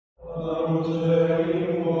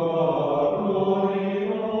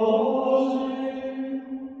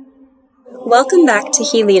Welcome back to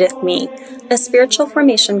He Leadeth Me, a spiritual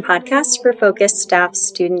formation podcast for Focus staff,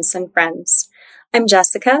 students, and friends. I'm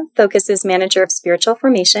Jessica, Focus's Manager of Spiritual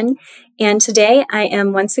Formation, and today I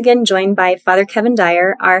am once again joined by Father Kevin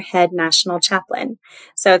Dyer, our head national chaplain.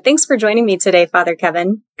 So thanks for joining me today, Father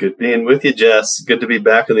Kevin. Good being with you, Jess. Good to be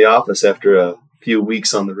back in the office after a few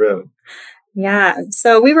weeks on the road. Yeah,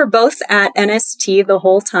 so we were both at NST the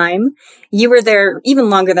whole time. You were there even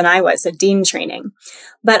longer than I was at Dean training.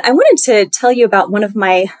 But I wanted to tell you about one of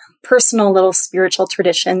my personal little spiritual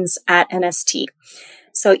traditions at NST.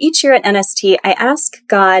 So each year at NST, I ask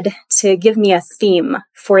God to give me a theme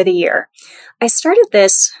for the year. I started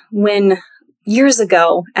this when years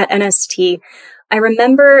ago at NST, I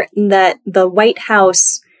remember that the White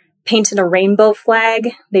House painted a rainbow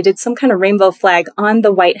flag. They did some kind of rainbow flag on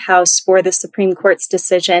the White House for the Supreme Court's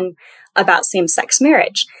decision about same-sex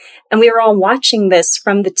marriage. And we were all watching this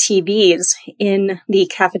from the TVs in the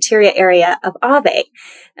cafeteria area of Ave.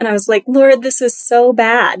 And I was like, Lord, this is so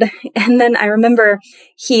bad. And then I remember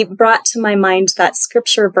he brought to my mind that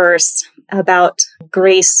scripture verse about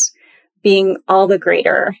grace being all the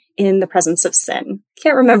greater in the presence of sin.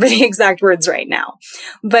 Can't remember the exact words right now,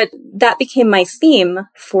 but that became my theme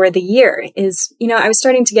for the year is, I was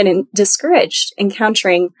starting to get discouraged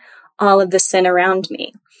encountering all of the sin around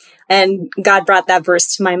me. And God brought that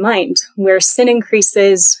verse to my mind, where sin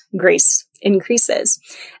increases, grace increases.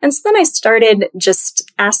 And so then I started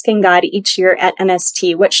just asking God each year at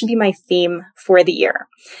NST, what should be my theme for the year?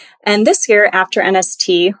 And this year, after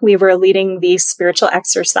NST, we were leading the spiritual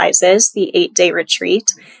exercises, the 8-day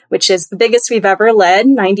retreat, which is the biggest we've ever led,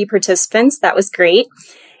 90 participants. That was great.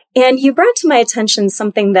 And you brought to my attention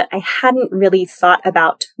something that I hadn't really thought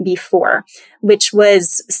about before, which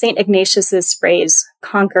was St. Ignatius's phrase,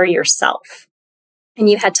 conquer yourself. And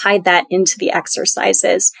you had tied that into the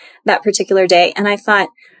exercises that particular day. And I thought,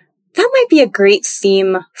 that might be a great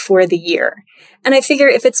theme for the year. And I figure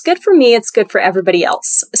if it's good for me, it's good for everybody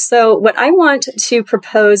else. So what I want to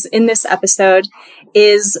propose in this episode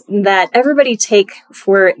is that everybody take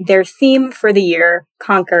for their theme for the year,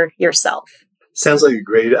 conquer yourself. Sounds like a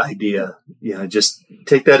great idea. Just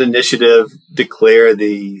take that initiative, declare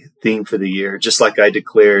the theme for the year, just like I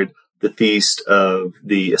declared the Feast of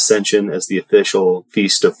the Ascension as the official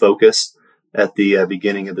Feast of Focus at the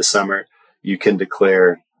beginning of the summer. You can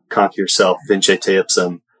declare conquer yourself, vincete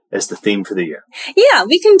ipsum, as the theme for the year. Yeah,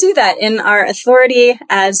 we can do that in our authority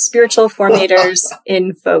as spiritual formators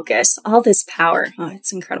in Focus. All this power. Oh,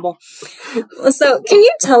 it's incredible. So can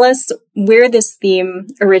you tell us where this theme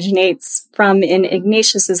originates from in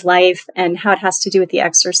Ignatius's life and how it has to do with the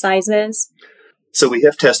exercises? So we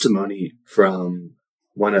have testimony from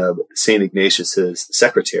one of St. Ignatius's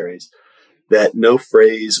secretaries that no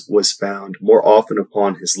phrase was found more often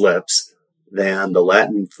upon his lips than the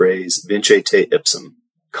Latin phrase vincete ipsum,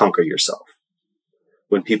 conquer yourself.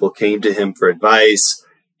 When people came to him for advice,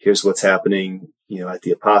 here's what's happening, at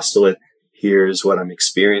the apostolate, here's what I'm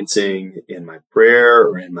experiencing in my prayer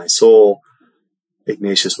or in my soul,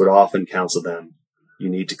 Ignatius would often counsel them, you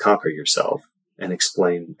need to conquer yourself and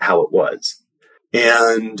explain how it was.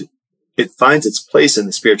 And it finds its place in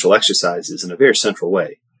the spiritual exercises in a very central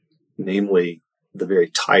way, namely the very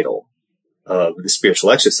title of the spiritual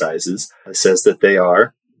exercises says that they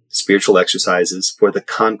are spiritual exercises for the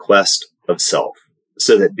conquest of self,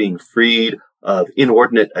 so that being freed of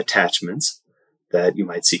inordinate attachments that you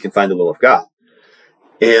might seek and find the will of God.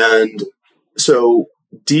 And so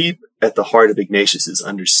deep at the heart of Ignatius's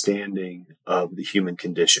understanding of the human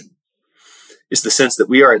condition is the sense that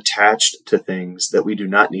we are attached to things that we do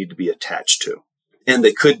not need to be attached to. And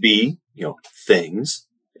they could be, things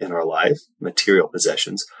in our life, material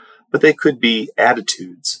possessions, but they could be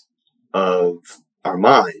attitudes of our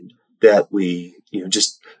mind that we,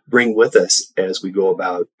 just bring with us as we go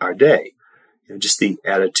about our day. Just the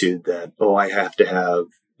attitude that, I have to have,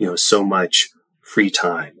 so much free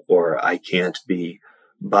time, or I can't be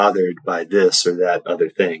bothered by this or that other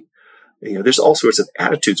thing. There's all sorts of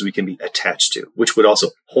attitudes we can be attached to, which would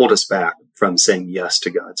also hold us back from saying yes to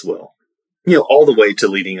God's will. All the way to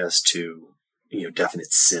leading us to,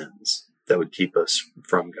 definite sins that would keep us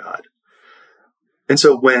from God. And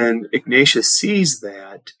so when Ignatius sees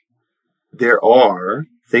that there are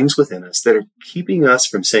things within us that are keeping us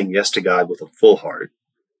from saying yes to God with a full heart,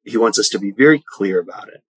 he wants us to be very clear about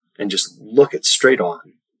it and just look it straight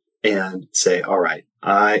on and say, all right,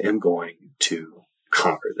 I am going to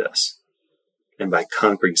conquer this. And by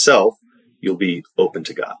conquering self, you'll be open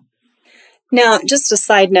to God. Now, just a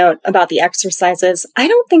side note about the exercises. I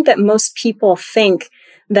don't think that most people think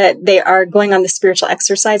that they are going on the spiritual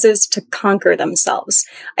exercises to conquer themselves.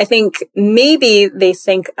 I think maybe they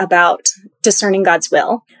think about discerning God's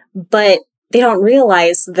will, but they don't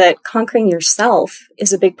realize that conquering yourself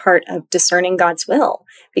is a big part of discerning God's will,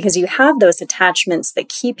 because you have those attachments that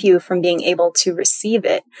keep you from being able to receive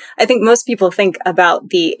it. I think most people think about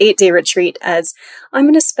the 8-day retreat as, I'm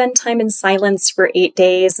going to spend time in silence for 8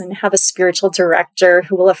 days and have a spiritual director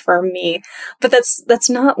who will affirm me. But that's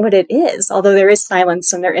not what it is, although there is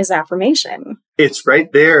silence and there is affirmation. It's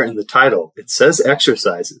right there in the title. It says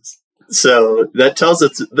exercises. So that tells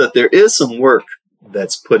us that there is some work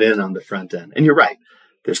that's put in on the front end. And you're right.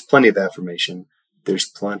 There's plenty of affirmation. There's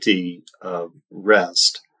plenty of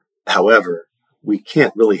rest. However, we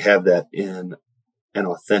can't really have that in an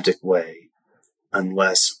authentic way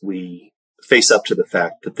unless we face up to the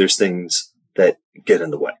fact that there's things that get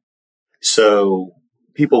in the way. So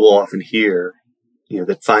people will often hear,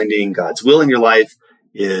 that finding God's will in your life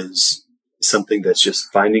is something that's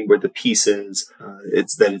just finding where the peace is.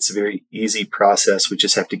 It's a very easy process. We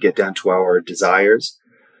just have to get down to our desires,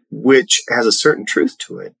 which has a certain truth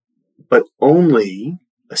to it, but only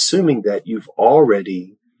assuming that you've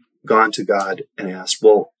already gone to God and asked,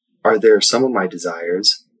 well, are there some of my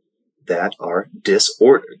desires that are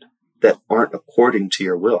disordered, that aren't according to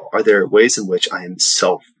your will? Are there ways in which I am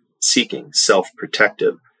self-seeking,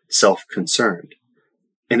 self-protective, self-concerned?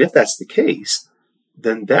 And if that's the case,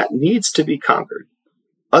 then that needs to be conquered.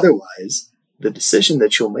 Otherwise, the decision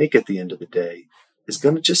that you'll make at the end of the day is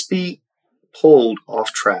going to just be pulled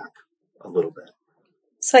off track a little bit.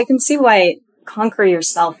 So I can see why conquer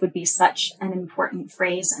yourself would be such an important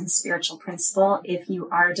phrase and spiritual principle if you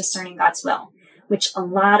are discerning God's will, which a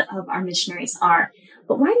lot of our missionaries are.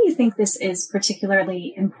 But why do you think this is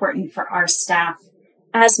particularly important for our staff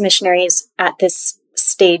as missionaries at this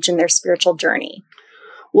stage in their spiritual journey?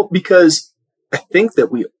 Well, because I think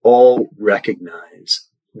that we all recognize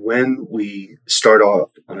when we start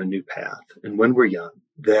off on a new path and when we're young,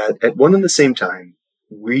 that at one and the same time,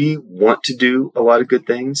 we want to do a lot of good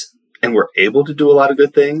things and we're able to do a lot of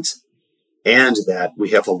good things, and that we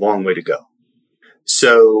have a long way to go.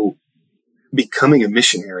 So becoming a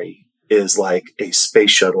missionary is like a space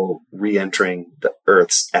shuttle re-entering the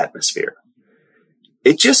Earth's atmosphere.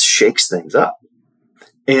 It just shakes things up.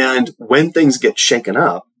 And when things get shaken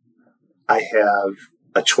up, I have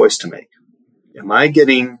a choice to make. Am I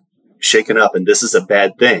getting shaken up and this is a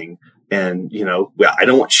bad thing? And, I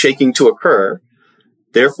don't want shaking to occur.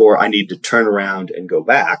 Therefore, I need to turn around and go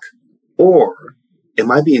back. Or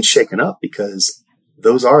am I being shaken up because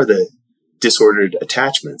those are the disordered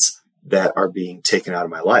attachments that are being taken out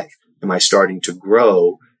of my life? Am I starting to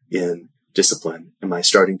grow in discipline? Am I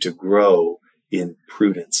starting to grow in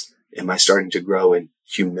prudence? Am I starting to grow in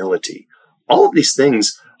humility? All of these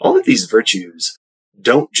things, all of these virtues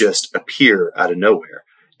don't just appear out of nowhere.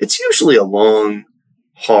 It's usually a long,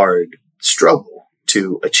 hard struggle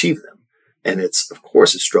to achieve them. And it's, of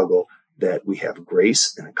course, a struggle that we have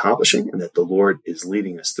grace in accomplishing and that the Lord is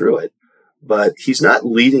leading us through it. But He's not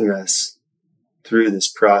leading us through this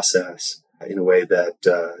process in a way that,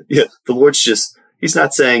 the Lord's He's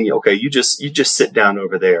not saying, okay, you just sit down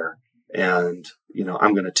over there and,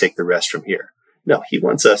 I'm going to take the rest from here. No, He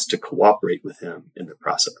wants us to cooperate with Him in the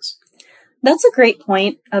process. That's a great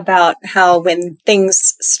point about how when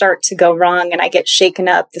things start to go wrong and I get shaken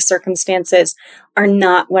up, the circumstances are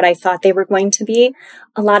not what I thought they were going to be.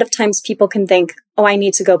 A lot of times people can think, oh, I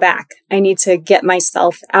need to go back. I need to get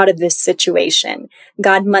myself out of this situation.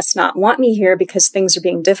 God must not want me here because things are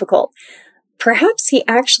being difficult. Perhaps He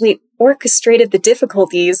actually orchestrated the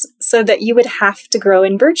difficulties so that you would have to grow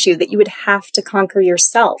in virtue, that you would have to conquer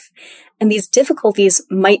yourself. And these difficulties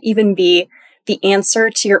might even be the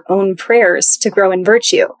answer to your own prayers to grow in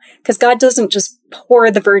virtue. Because God doesn't just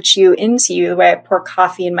pour the virtue into you the way I pour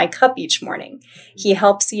coffee in my cup each morning. He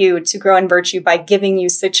helps you to grow in virtue by giving you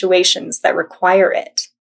situations that require it.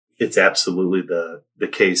 It's absolutely the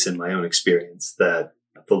case in my own experience that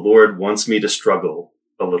the Lord wants me to struggle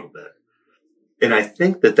a little bit. And I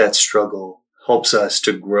think that struggle helps us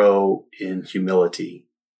to grow in humility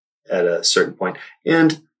at a certain point,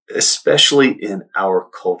 and especially in our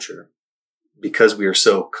culture. Because we are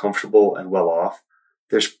so comfortable and well off,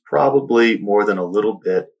 there's probably more than a little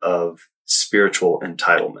bit of spiritual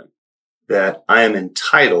entitlement, that I am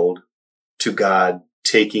entitled to God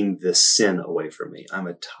taking this sin away from me. I'm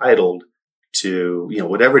entitled to,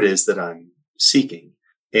 whatever it is that I'm seeking.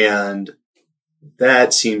 And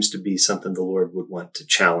that seems to be something the Lord would want to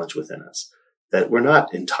challenge within us, that we're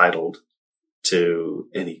not entitled to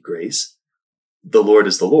any grace. The Lord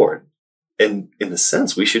is the Lord. And in a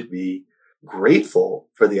sense, we should be grateful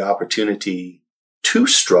for the opportunity to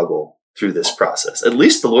struggle through this process. At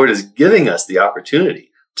least the Lord is giving us the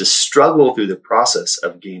opportunity to struggle through the process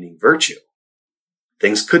of gaining virtue.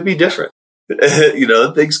 Things could be different.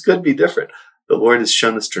 Things could be different. The Lord has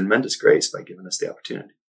shown us tremendous grace by giving us the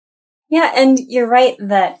opportunity. Yeah, and you're right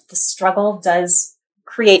that the struggle does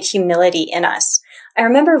create humility in us. I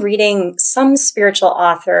remember reading some spiritual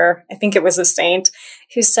author, I think it was a saint,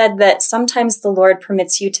 who said that sometimes the Lord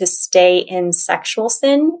permits you to stay in sexual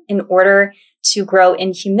sin in order to grow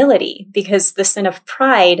in humility, because the sin of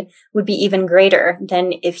pride would be even greater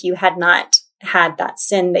than if you had not had that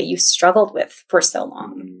sin that you struggled with for so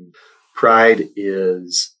long. Pride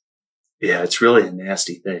is, it's really a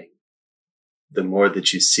nasty thing. The more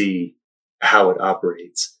that you see how it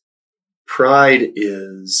operates, pride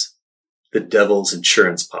is the devil's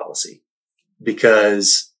insurance policy,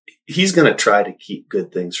 because he's going to try to keep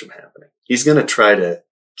good things from happening. He's going to try to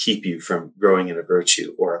keep you from growing in a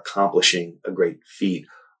virtue or accomplishing a great feat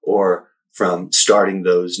or from starting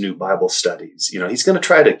those new Bible studies. He's going to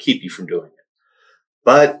try to keep you from doing it.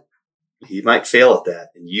 But he might fail at that,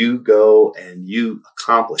 and you go and you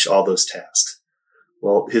accomplish all those tasks.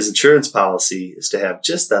 Well, his insurance policy is to have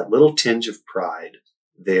just that little tinge of pride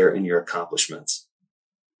there in your accomplishments.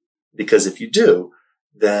 Because if you do,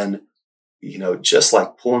 then, just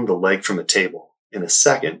like pulling the leg from a table, in a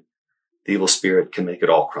second, the evil spirit can make it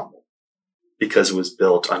all crumble because it was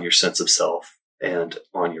built on your sense of self and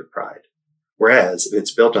on your pride. Whereas if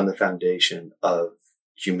it's built on the foundation of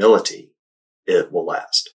humility, it will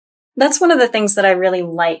last. That's one of the things that I really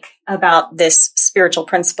like about this spiritual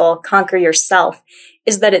principle, conquer yourself,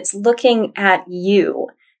 is that it's looking at you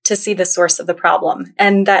to see the source of the problem.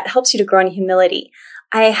 And that helps you to grow in humility.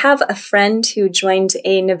 I have a friend who joined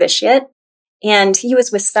a novitiate, and he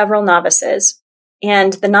was with several novices.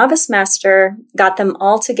 And the novice master got them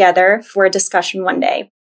all together for a discussion one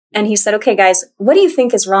day. And he said, okay, guys, what do you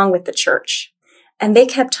think is wrong with the church? And they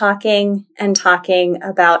kept talking and talking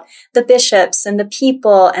about the bishops and the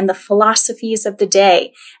people and the philosophies of the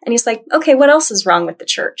day. And he's like, okay, what else is wrong with the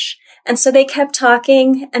church? And so they kept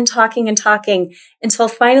talking and talking and talking until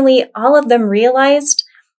finally all of them realized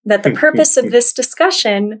that the purpose of this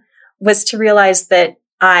discussion was to realize that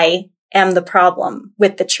I am the problem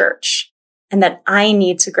with the church and that I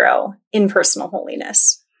need to grow in personal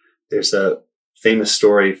holiness. There's a famous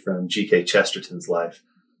story from G.K. Chesterton's life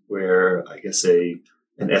where I guess an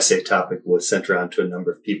essay topic was sent around to a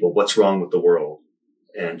number of people. What's wrong with the world?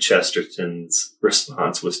 And Chesterton's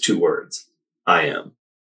response was 2 words: I am.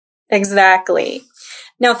 Exactly.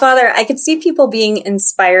 Now, Father, I could see people being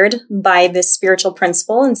inspired by this spiritual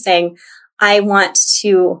principle and saying, I want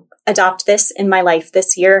to adopt this in my life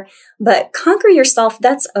this year. But conquer yourself,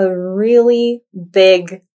 that's a really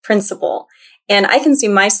big principle. And I can see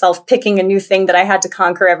myself picking a new thing that I had to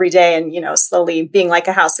conquer every day and, slowly being like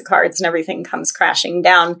a house of cards and everything comes crashing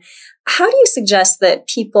down. How do you suggest that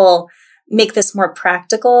people make this more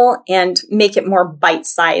practical and make it more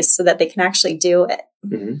bite-sized so that they can actually do it?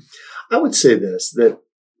 Mm-hmm. I would say this, that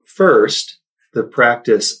first, the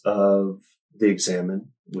practice of the examen,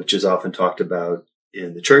 which is often talked about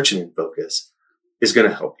in the church and in Focus, is going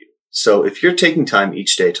to help you. So if you're taking time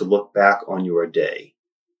each day to look back on your day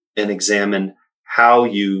and examine how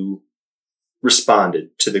you responded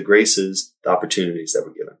to the graces, the opportunities that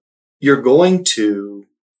were given, you're going to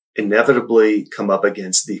inevitably come up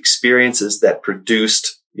against the experiences that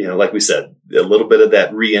produced, like we said, a little bit of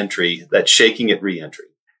that reentry, that shaking at reentry.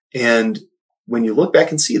 And when you look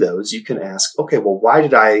back and see those, you can ask, okay, well, why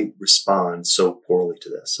did I respond so poorly to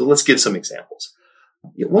this? So let's give some examples.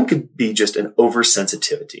 One could be just an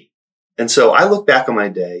oversensitivity. And so I look back on my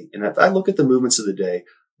day, and if I look at the movements of the day,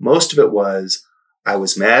 most of it was, I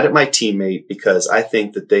was mad at my teammate because I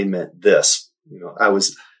think that they meant this. I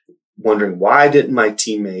was wondering, why didn't my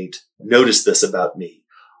teammate notice this about me?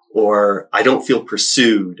 Or I don't feel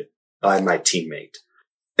pursued by my teammate.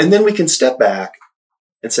 And then we can step back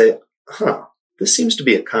and say, this seems to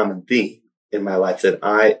be a common theme in my life, that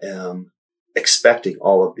I am expecting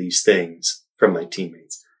all of these things from my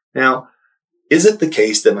teammates. Now, is it the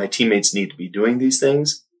case that my teammates need to be doing these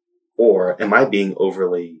things? Or am I being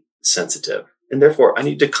overly sensitive? And therefore, I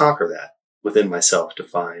need to conquer that within myself to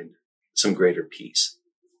find some greater peace.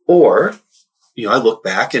 Or, I look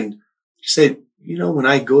back and say, when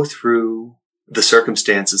I go through the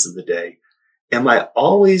circumstances of the day, am I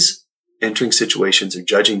always entering situations or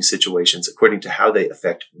judging situations according to how they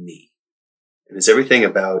affect me? And is everything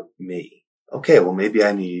about me? Okay, well, maybe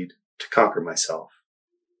I need to conquer myself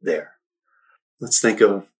there. Let's think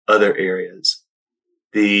of other areas.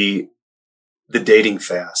 The dating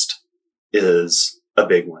fast is a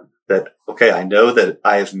big one. That, okay, I know that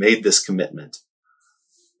I have made this commitment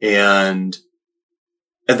and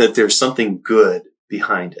that there's something good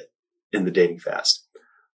behind it in the dating fast.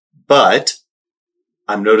 But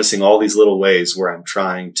I'm noticing all these little ways where I'm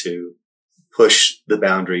trying to push the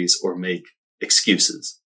boundaries or make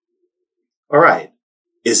excuses. All right.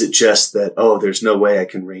 Is it just that, there's no way I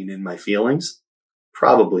can rein in my feelings?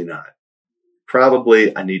 Probably not.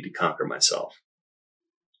 Probably I need to conquer myself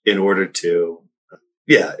in order to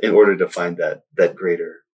find that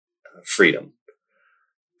greater freedom.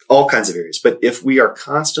 All kinds of areas. But if we are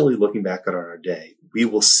constantly looking back on our day, we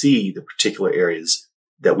will see the particular areas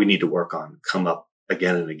that we need to work on come up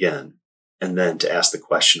again and again, and then to ask the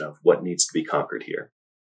question of what needs to be conquered here.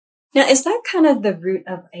 Now, is that kind of the root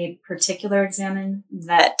of a particular examen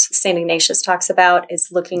that St. Ignatius talks about, is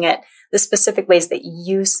looking at the specific ways that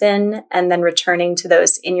you sin and then returning to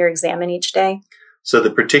those in your examen each day? So the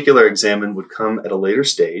particular examen would come at a later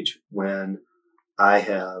stage when I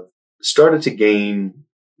have started to gain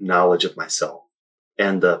knowledge of myself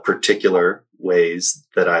and the particular ways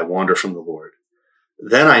that I wander from the Lord.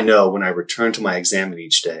 Then I know when I return to my examen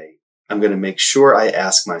each day, I'm going to make sure I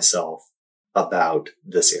ask myself about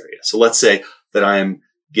this area. So let's say that I'm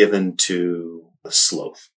given to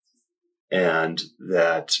sloth and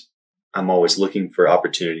that I'm always looking for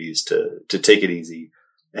opportunities to take it easy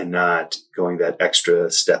and not going that extra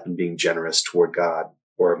step and being generous toward God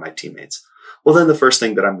or my teammates. Well, then the first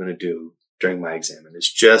thing that I'm going to do during my examen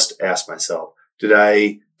is just ask myself, did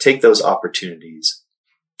I take those opportunities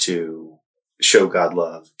to show God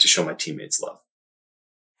love, to show my teammates love?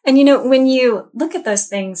 And, when you look at those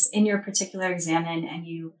things in your particular examen and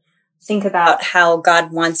you think about how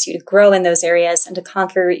God wants you to grow in those areas and to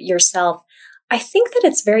conquer yourself, I think that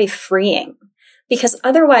it's very freeing, because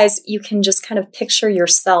otherwise you can just kind of picture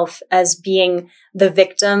yourself as being the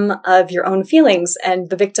victim of your own feelings and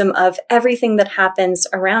the victim of everything that happens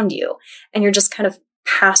around you. And you're just kind of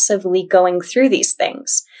passively going through these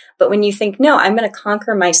things. But when you think, no, I'm going to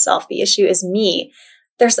conquer myself, the issue is me,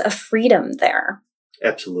 there's a freedom there.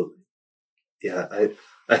 Absolutely. Yeah,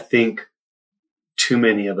 I think too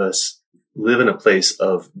many of us live in a place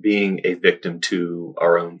of being a victim to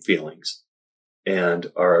our own feelings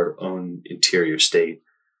and our own interior state,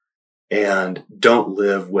 and don't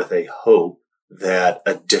live with a hope that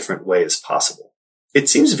a different way is possible. It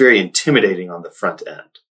seems very intimidating on the front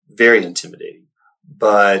end, very intimidating.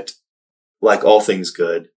 But like all things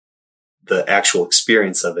good, the actual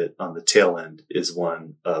experience of it on the tail end is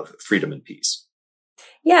one of freedom and peace.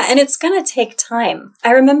 Yeah, and it's going to take time.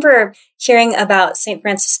 I remember hearing about St.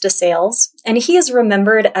 Francis de Sales, and he is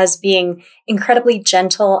remembered as being incredibly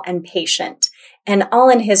gentle and patient. And all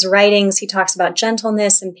in his writings, he talks about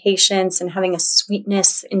gentleness and patience and having a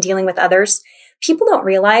sweetness in dealing with others. People don't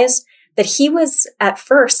realize that he was at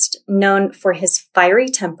first known for his fiery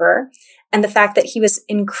temper and the fact that he was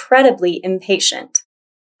incredibly impatient.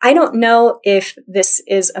 I don't know if this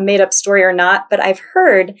is a made-up story or not, but I've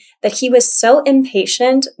heard that he was so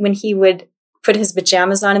impatient when he would put his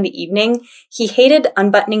pajamas on in the evening. He hated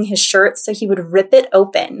unbuttoning his shirt, so he would rip it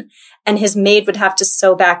open, and his maid would have to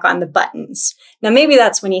sew back on the buttons. Now, maybe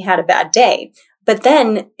that's when he had a bad day, but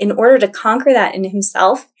then in order to conquer that in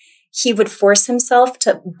himself, he would force himself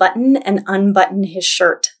to button and unbutton his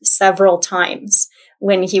shirt several times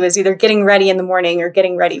when he was either getting ready in the morning or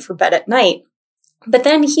getting ready for bed at night. But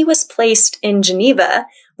then he was placed in Geneva,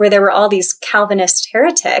 where there were all these Calvinist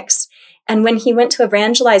heretics. And when he went to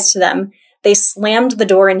evangelize to them, they slammed the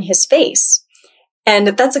door in his face. And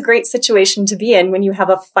that's a great situation to be in when you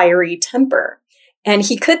have a fiery temper. And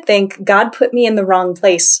he could think, God put me in the wrong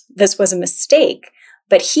place. This was a mistake.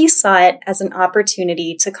 But he saw it as an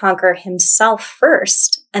opportunity to conquer himself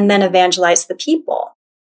first and then evangelize the people.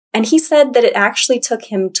 And he said that it actually took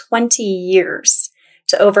him 20 years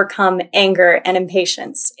to overcome anger and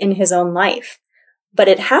impatience in his own life. But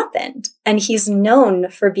it happened, and he's known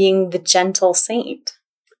for being the gentle saint.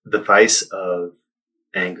 The vice of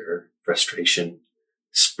anger, frustration,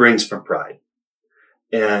 springs from pride.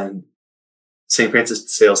 And St. Francis de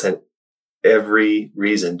Sales had every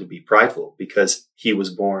reason to be prideful because he was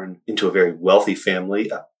born into a very wealthy family,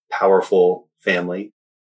 a powerful family.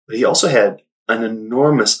 But he also had an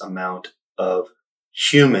enormous amount of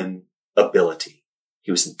human ability. He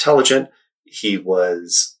was intelligent. He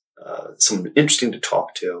was someone interesting to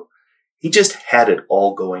talk to. He just had it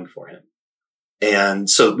all going for him. And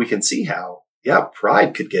so we can see how,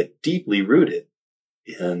 pride could get deeply rooted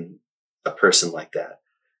in a person like that.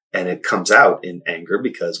 And it comes out in anger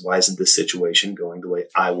because why isn't this situation going the way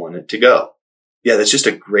I want it to go? Yeah, that's just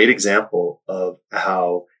a great example of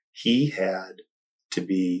how he had to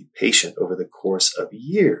be patient over the course of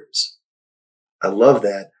years. I love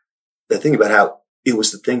that. The thing about how it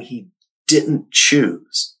was the thing he didn't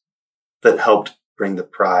choose that helped bring the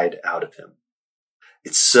pride out of him.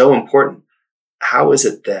 It's so important. How is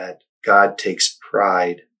it that God takes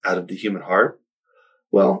pride out of the human heart?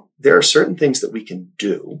 Well, there are certain things that we can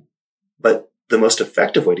do, but the most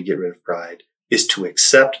effective way to get rid of pride is to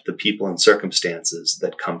accept the people and circumstances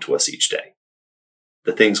that come to us each day.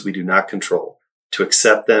 The things we do not control, to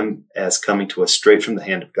accept them as coming to us straight from the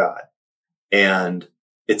hand of God. And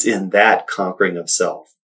it's in that conquering of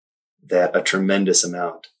self that a tremendous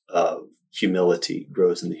amount of humility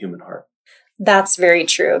grows in the human heart. That's very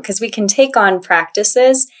true, because we can take on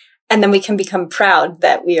practices and then we can become proud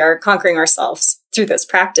that we are conquering ourselves through those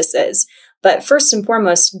practices. But first and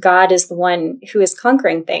foremost, God is the one who is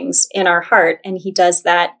conquering things in our heart, and he does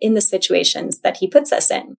that in the situations that he puts us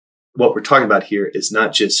in. What we're talking about here is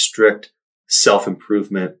not just strict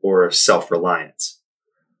self-improvement or self-reliance,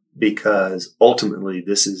 because ultimately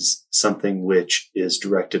this is something which is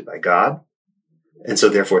directed by God. And so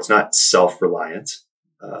therefore it's not self-reliance.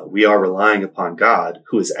 We are relying upon God,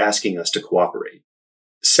 who is asking us to cooperate.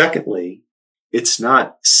 Secondly, it's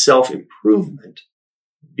not self-improvement,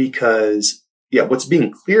 because what's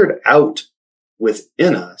being cleared out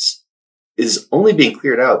within us is only being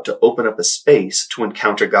cleared out to open up a space to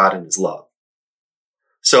encounter God and his love.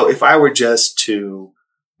 So if I were just to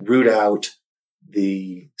root out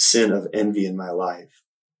the sin of envy in my life,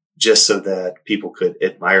 just so that people could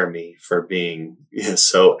admire me for being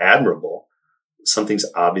so admirable, something's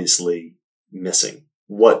obviously missing.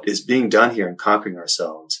 What is being done here in conquering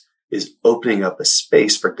ourselves is opening up a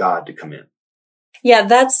space for God to come in. Yeah,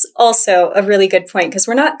 that's also a really good point, because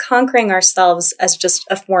we're not conquering ourselves as just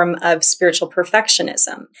a form of spiritual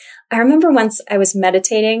perfectionism. I remember once I was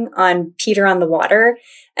meditating on Peter on the water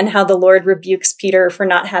and how the Lord rebukes Peter for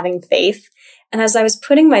not having faith. And as I was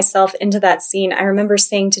putting myself into that scene, I remember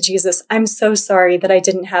saying to Jesus, I'm so sorry that I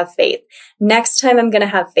didn't have faith. Next time I'm going to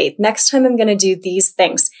have faith. Next time I'm going to do these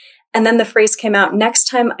things. And then the phrase came out, next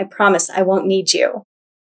time I promise I won't need you.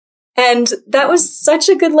 And that was such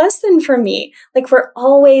a good lesson for me. Like, we're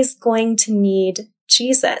always going to need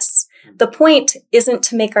Jesus. The point isn't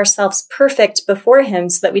to make ourselves perfect before him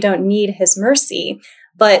so that we don't need his mercy.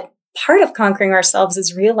 But part of conquering ourselves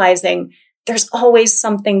is realizing there's always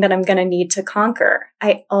something that I'm going to need to conquer.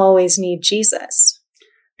 I always need Jesus.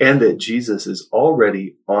 And that Jesus is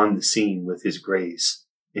already on the scene with his grace,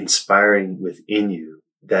 inspiring within you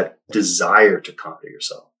that desire to conquer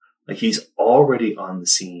yourself. Like, he's already on the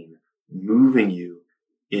scene, moving you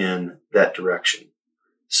in that direction.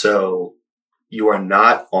 So you are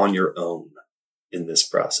not on your own in this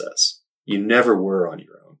process. You never were on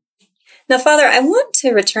your own. Now, Father, I want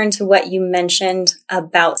to return to what you mentioned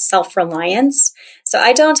about self-reliance. So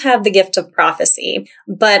I don't have the gift of prophecy,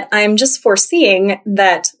 but I'm just foreseeing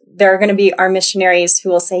that there are going to be our missionaries who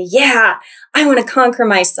will say, yeah, I want to conquer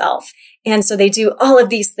myself. And so they do all of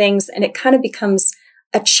these things, and it kind of becomes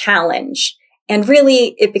a challenge. And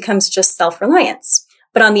really, it becomes just self-reliance.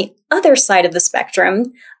 But on the other side of the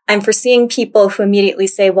spectrum, I'm foreseeing people who immediately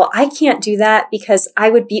say, well, I can't do that because I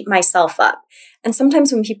would beat myself up. And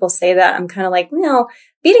sometimes when people say that, I'm kind of like, well,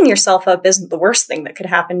 beating yourself up isn't the worst thing that could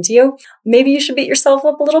happen to you. Maybe you should beat yourself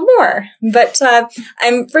up a little more. But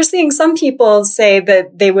I'm foreseeing some people say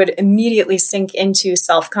that they would immediately sink into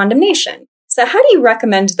self-condemnation. So how do you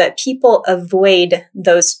recommend that people avoid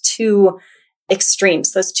those two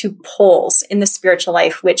extremes, those two poles in the spiritual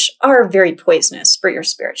life, which are very poisonous for your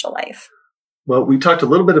spiritual life? Well, we talked a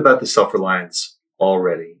little bit about the self-reliance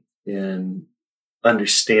already in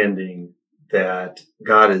understanding that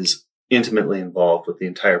God is intimately involved with the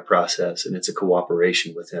entire process, and it's a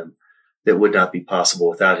cooperation with him that would not be possible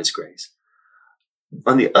without his grace.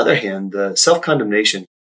 On the other hand, the self-condemnation,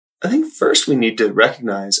 I think first we need to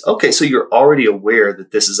recognize, okay, so you're already aware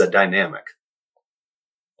that this is a dynamic.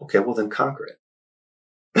 Okay, well then conquer it.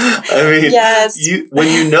 I mean, yes. When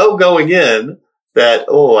you know going in that,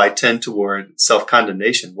 I tend toward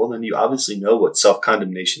self-condemnation, well then you obviously know what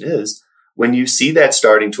self-condemnation is. When you see that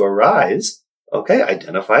starting to arise, okay,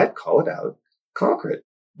 identify it, call it out, conquer it.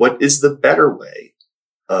 What is the better way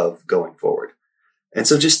of going forward? And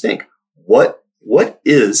so just think, what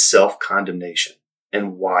is self-condemnation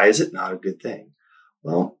and why is it not a good thing?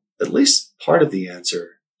 Well, at least part of the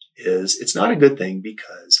answer is it's not a good thing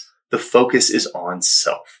because the focus is on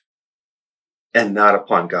self and not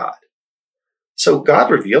upon God. So God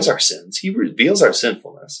reveals our sins. He reveals our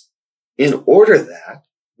sinfulness in order that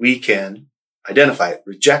we can identify it,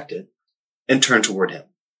 reject it, and turn toward him.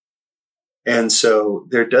 And so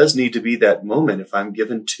there does need to be that moment, if I'm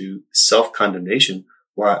given to self-condemnation,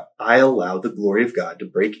 where I allow the glory of God to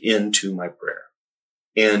break into my prayer.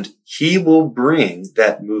 and he will bring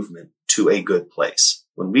that movement to a good place.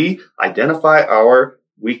 When we identify our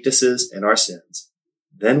weaknesses and our sins,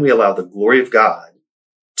 then we allow the glory of God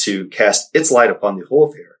to cast its light upon the whole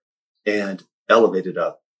affair and elevate it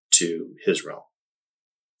up to his realm.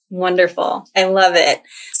 Wonderful. I love it.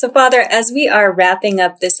 So, Father, as we are wrapping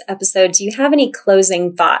up this episode, do you have any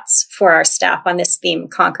closing thoughts for our staff on this theme,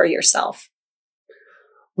 Conquer Yourself?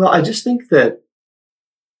 Well, I just think that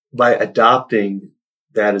by adopting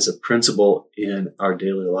that as a principle in our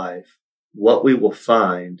daily life, what we will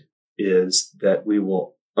find is that we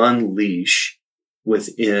will unleash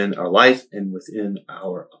within our life and within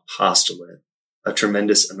our apostolate a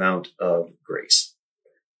tremendous amount of grace,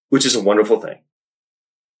 which is a wonderful thing.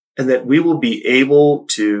 And that we will be able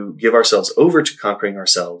to give ourselves over to conquering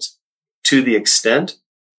ourselves to the extent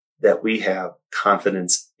that we have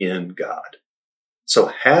confidence in God. So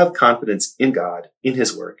have confidence in God, in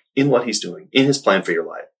his work, in what he's doing, in his plan for your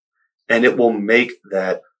life. And it will make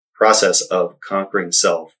that process of conquering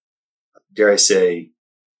self, dare I say,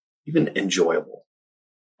 even enjoyable.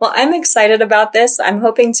 Well, I'm excited about this. I'm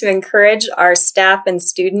hoping to encourage our staff and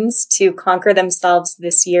students to conquer themselves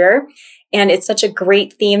this year. And it's such a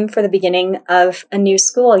great theme for the beginning of a new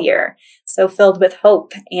school year. So filled with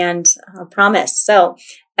hope and promise. So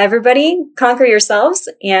everybody conquer yourselves,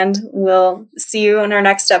 and we'll see you in our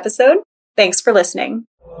next episode. Thanks for listening.